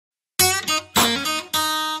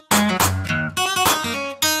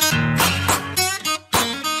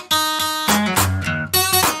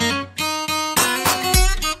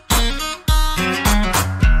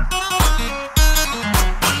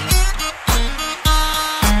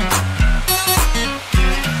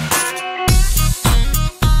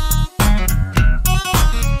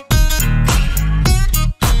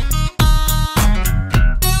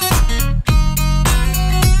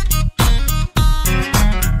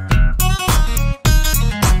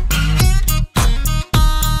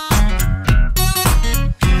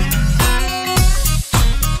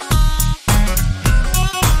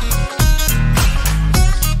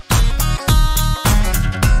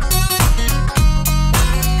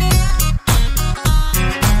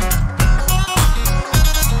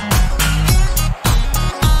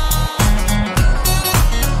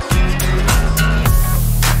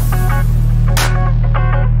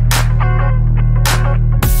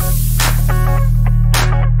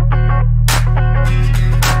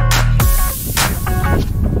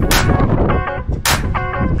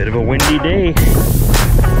windy day.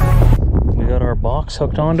 We got our box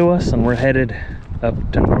hooked onto us and we're headed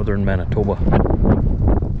up to northern Manitoba.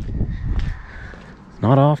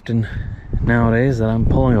 Not often nowadays that I'm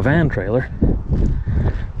pulling a van trailer.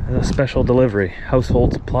 It's a special delivery,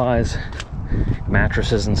 household supplies,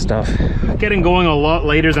 mattresses and stuff. Getting going a lot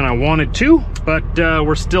later than I wanted to, but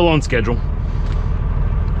we're still on schedule.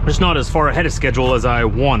 Just not as far ahead of schedule as I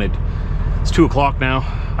wanted. It's 2 o'clock now.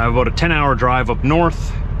 I have about a 10-hour drive up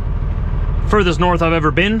north. Furthest north I've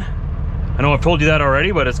ever been. I know I've told you that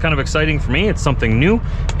already, but it's kind of exciting for me. It's something new.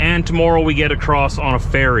 And tomorrow we get across on a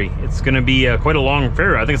ferry. It's going to be quite a long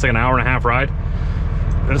ferry. I think it's like an 1.5-hour ride.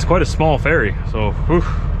 And it's quite a small ferry. So, whew.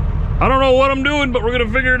 I don't know what I'm doing, but we're going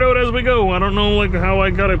to figure it out as we go. I don't know like how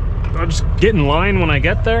I'll just get in line when I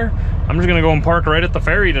get there. I'm just going to go and park right at the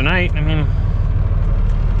ferry tonight. I mean,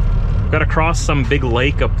 got to cross some big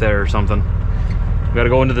lake up there or something. We've got to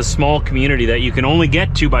go into this small community that you can only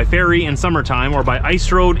get to by ferry in summertime, or by ice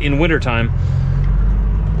road in wintertime,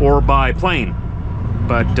 or by plane.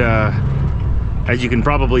 But as you can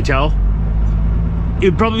probably tell, it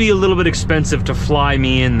would probably be a little bit expensive to fly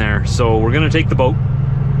me in there. So we're going to take the boat.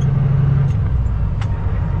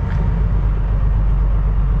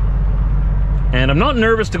 And I'm not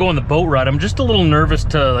nervous to go on the boat ride. I'm just a little nervous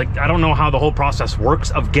to, like, I don't know how the whole process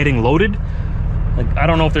works of getting loaded. Like, I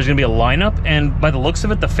don't know if there's gonna be a lineup, and by the looks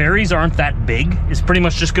of it, the ferries aren't that big. It's pretty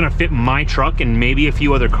much just gonna fit my truck and maybe a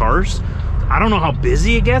few other cars. I don't know how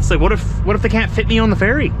busy it gets. Like, what if they can't fit me on the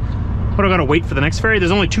ferry? What, I gotta wait for the next ferry?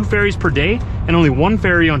 There's only 2 ferries per day and only 1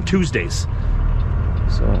 ferry on Tuesdays.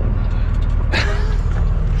 So,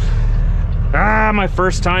 my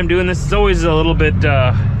first time doing this is always a little bit,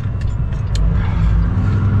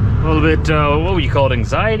 what would you call it,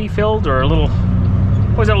 anxiety filled, or a little,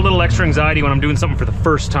 always have a little extra anxiety when I'm doing something for the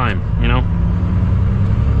first time, you know?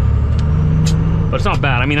 But it's not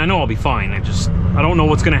bad. I mean, I know I'll be fine. I don't know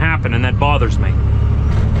what's gonna happen, and that bothers me.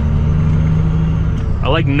 I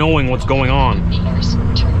like knowing what's going on.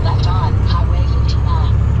 Turn left on Highway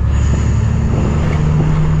 59.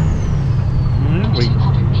 In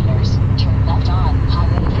 200 meters, turn left on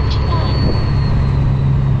Highway 59.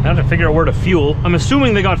 I have to figure out where to fuel. I'm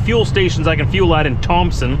assuming they got fuel stations I can fuel at in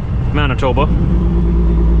Thompson, Manitoba.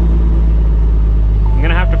 I'm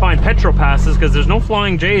gonna have to find petrol passes because there's no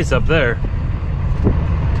Flying J's up there.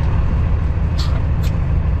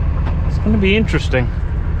 It's gonna be interesting.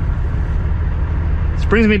 This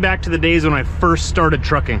brings me back to the days when I first started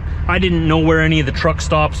trucking. I didn't know where any of the truck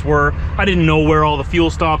stops were. I didn't know where all the fuel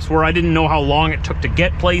stops were. I didn't know how long it took to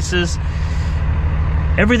get places.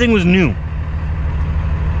 Everything was new.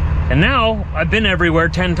 And now I've been everywhere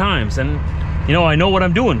 10 times, and you know, I know what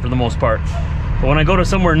I'm doing for the most part. But when I go to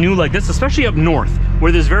somewhere new like this, especially up north,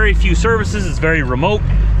 where there's very few services, it's very remote.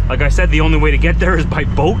 Like I said, the only way to get there is by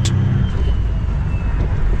boat.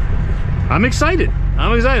 I'm excited.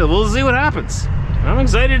 I'm excited. We'll see what happens. I'm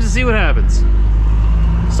excited to see what happens.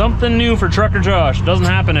 Something new for Trucker Josh. Doesn't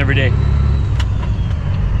happen every day.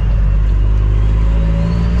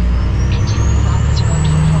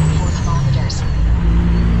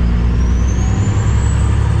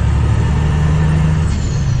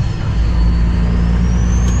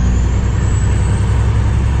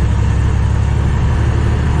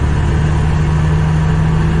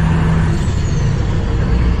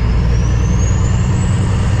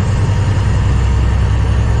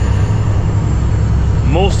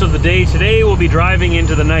 Most of the day today we'll be driving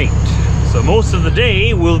into the night. So most of the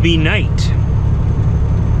day will be night.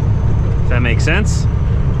 If that makes sense.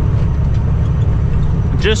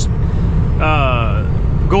 Just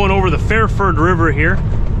going over the Fairford River here,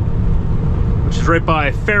 which is right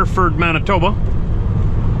by Fairford, Manitoba.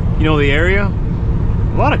 You know the area?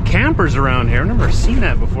 A lot of campers around here. I've never seen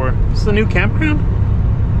that before. This is a new campground?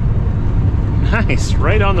 Nice,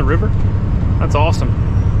 right on the river. That's awesome.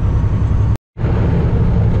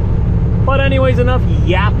 But anyways, enough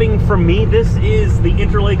yapping from me. This is the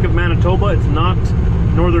Interlake of Manitoba. It's not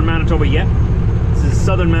northern Manitoba yet. This is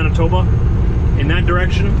southern Manitoba. In that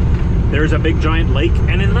direction, there's a big giant lake,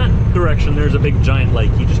 and in that direction, there's a big giant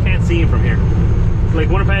lake. You just can't see it from here. Lake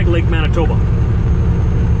Winnipeg, Lake Manitoba.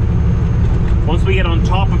 Once we get on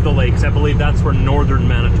top of the lakes, I believe that's where northern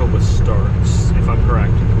Manitoba starts, if I'm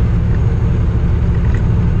correct.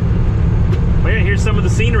 But yeah, here's some of the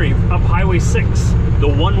scenery up Highway 6. The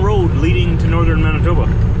one road leading to northern Manitoba.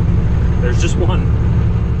 There's just one.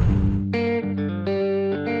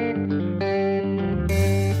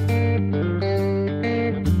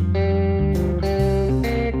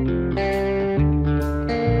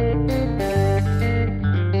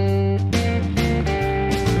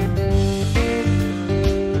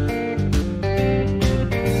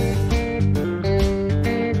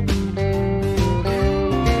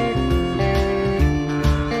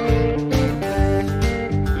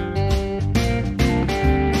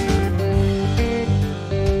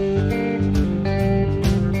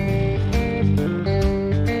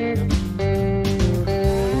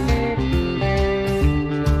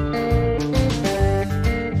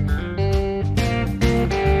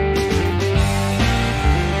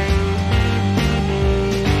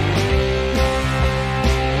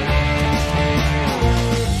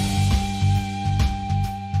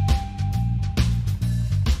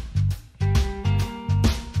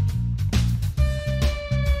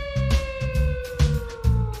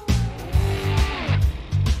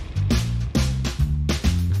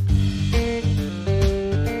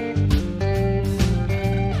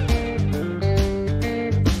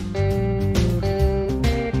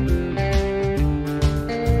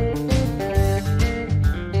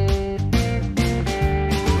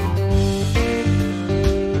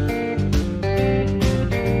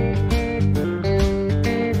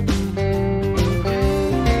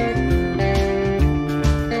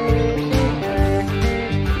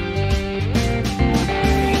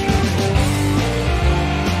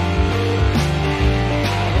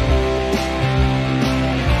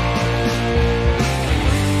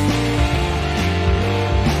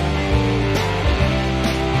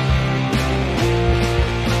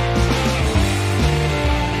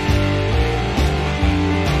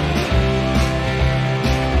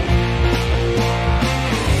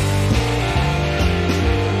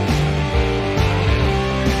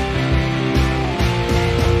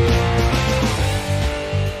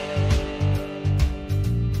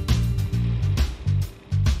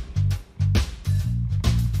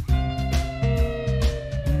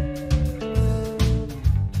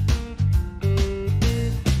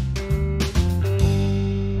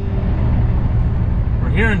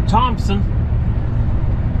 here in Thompson.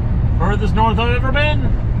 Furthest north I've ever been.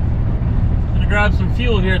 Gonna grab some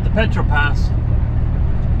fuel here at the petrol pass.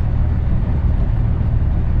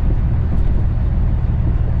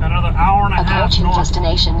 Another hour and a half Approaching north.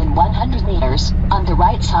 destination in 100 meters on the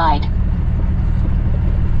right side.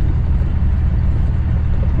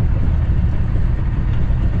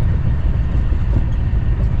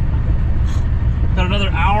 Got another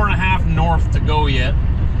hour and a half north to go yet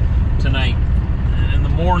tonight. And in the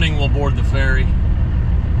morning we'll board the ferry.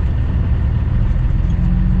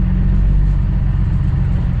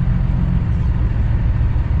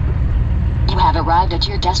 You have arrived at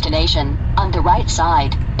your destination on the right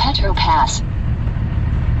side, Petro Pass.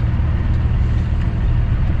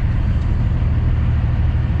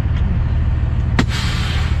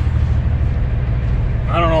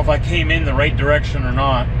 I don't know if I came in the right direction or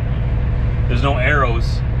not. There's no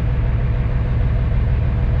arrows.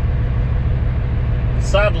 The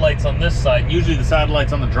satellite's on this side. Usually the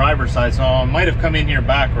satellite's on the driver's side, so I might have come in here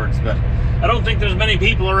backwards, but I don't think there's many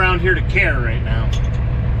people around here to care right now.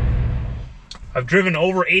 I've driven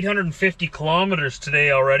over 850 kilometers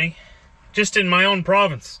today already, just in my own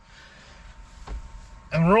province.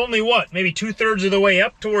 And we're only, what, maybe 2/3 of the way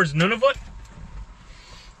up towards Nunavut?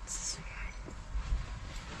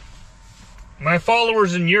 My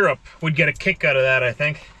followers in Europe would get a kick out of that, I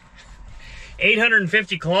think.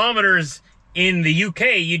 850 kilometers in the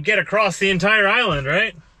UK, you'd get across the entire island,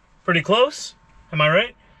 right? Pretty close, am I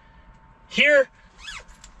right? Here,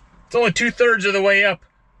 it's only 2/3 of the way up.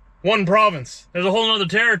 One province. There's a whole nother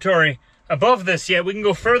territory above this yet. We can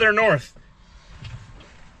go further north.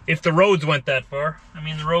 If the roads went that far. I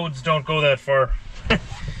mean, the roads don't go that far.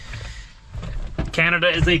 Canada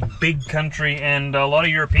is a big country, and a lot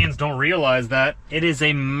of Europeans don't realize that. It is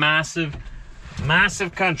a massive,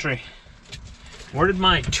 massive country. Where did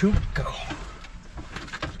my toque go?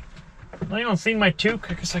 Well, you don't see my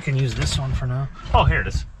toque? I guess I can use this one for now. Oh, here it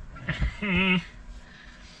is.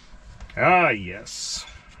 Ah, yes.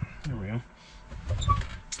 There we go.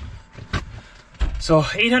 So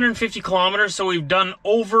 850 kilometers, so we've done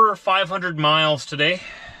over 500 miles today.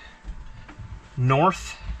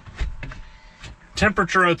 North.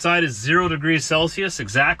 Temperature outside is 0 degrees Celsius,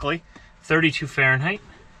 exactly. 32 Fahrenheit.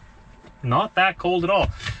 Not that cold at all.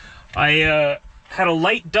 I had a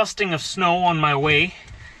light dusting of snow on my way,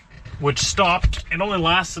 which stopped. It only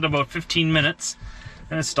lasted about 15 minutes,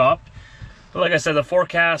 and it stopped. But like I said, the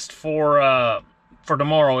forecast for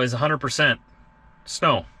tomorrow is 100%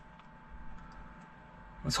 snow.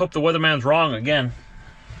 Let's hope the weatherman's wrong again.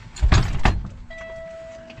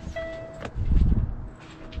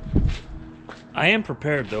 I am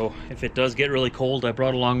prepared though, if it does get really cold. I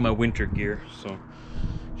brought along my winter gear, so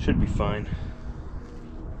should be fine.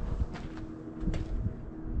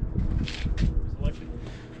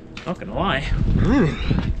 Not gonna lie,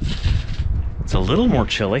 it's a little more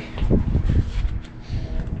chilly.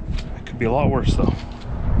 It could be a lot worse though.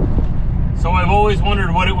 So I've always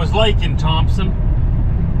wondered what it was like in Thompson,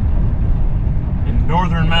 in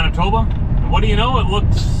northern Manitoba. And what do you know, it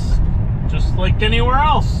looks just like anywhere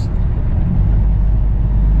else.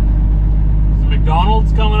 There's a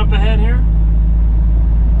McDonald's coming up ahead here.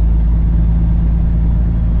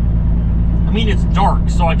 I mean, it's dark,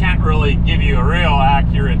 so I can't really give you a real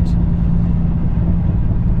accurate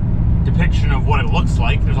depiction of what it looks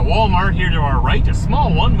like. There's a Walmart here to our right, a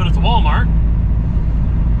small one, but it's a Walmart.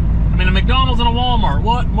 I mean, a McDonald's and a Walmart,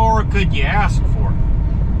 what more could you ask for?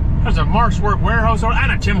 There's a Mark's Work warehouse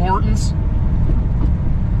and a Tim Hortons.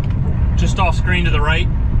 Just off screen to the right.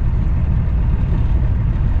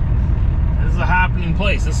 This is a happening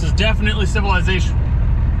place. This is definitely civilization.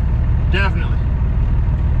 Definitely.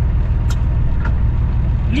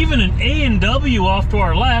 Even an A&W off to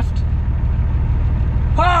our left.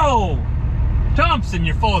 Oh! Thompson,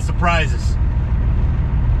 you're full of surprises.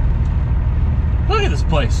 Look at this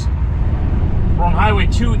place. We're on Highway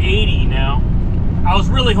 280 now. I was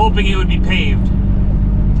really hoping it would be paved.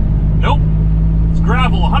 Nope. It's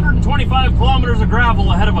gravel. 125 kilometers of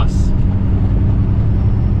gravel ahead of us.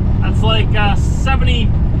 That's like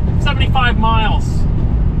 75 miles.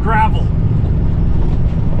 Gravel.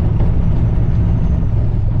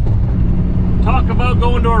 Talk about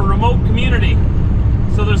going to a remote community.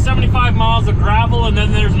 So there's 75 miles of gravel, and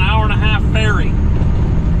then there's an hour and a half ferry.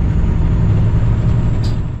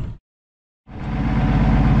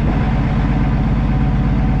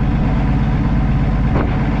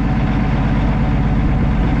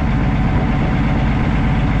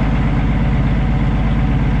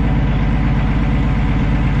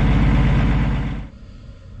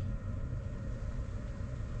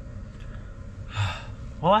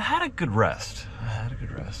 Well, I had a good rest. I had a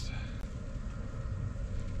good rest.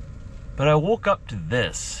 But I woke up to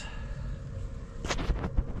this.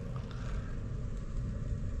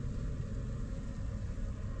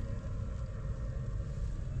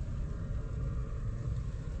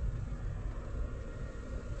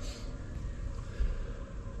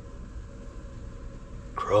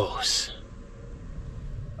 Gross.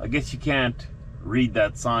 I guess you can't read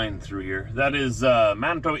that sign through here. That is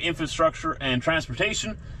Manitoba Infrastructure and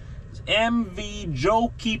Transportation. It's MV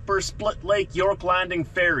Joe Keeper Split Lake York Landing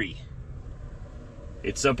Ferry.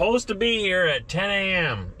 It's supposed to be here at 10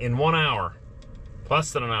 a.m. in 1 hour.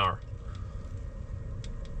 Less than an hour.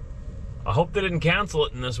 I hope they didn't cancel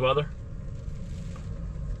it in this weather.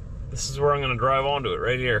 This is where I'm going to drive onto it,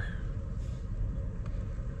 right here.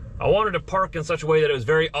 I wanted to park in such a way that it was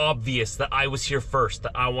very obvious that I was here first,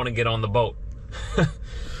 that I want to get on the boat.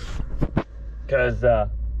 Because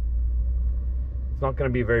it's not going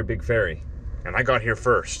to be a very big ferry. And I got here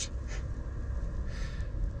first.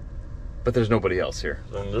 But there's nobody else here.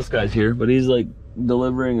 So this guy's here, but he's like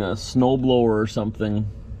delivering a snowblower or something.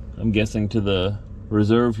 I'm guessing to the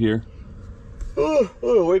reserve here. Oh, I'm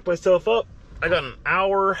gonna wake myself up. I got an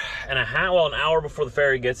hour and a half, well, an hour before the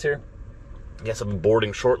ferry gets here. I guess I'm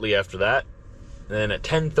boarding shortly after that. And then at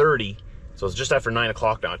 10:30, so it's just after 9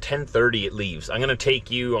 o'clock now, at 10:30 it leaves. I'm gonna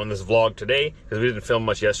take you on this vlog today, because we didn't film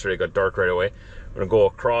much yesterday, it got dark right away. I'm gonna go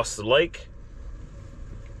across the lake.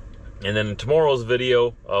 And then tomorrow's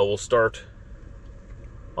video, we'll start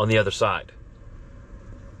on the other side.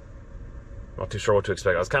 Not too sure what to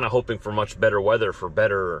expect. I was kind of hoping for much better weather, for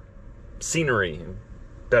better scenery, and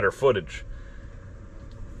better footage.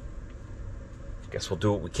 Guess we'll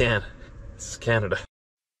do what we can. This is Canada.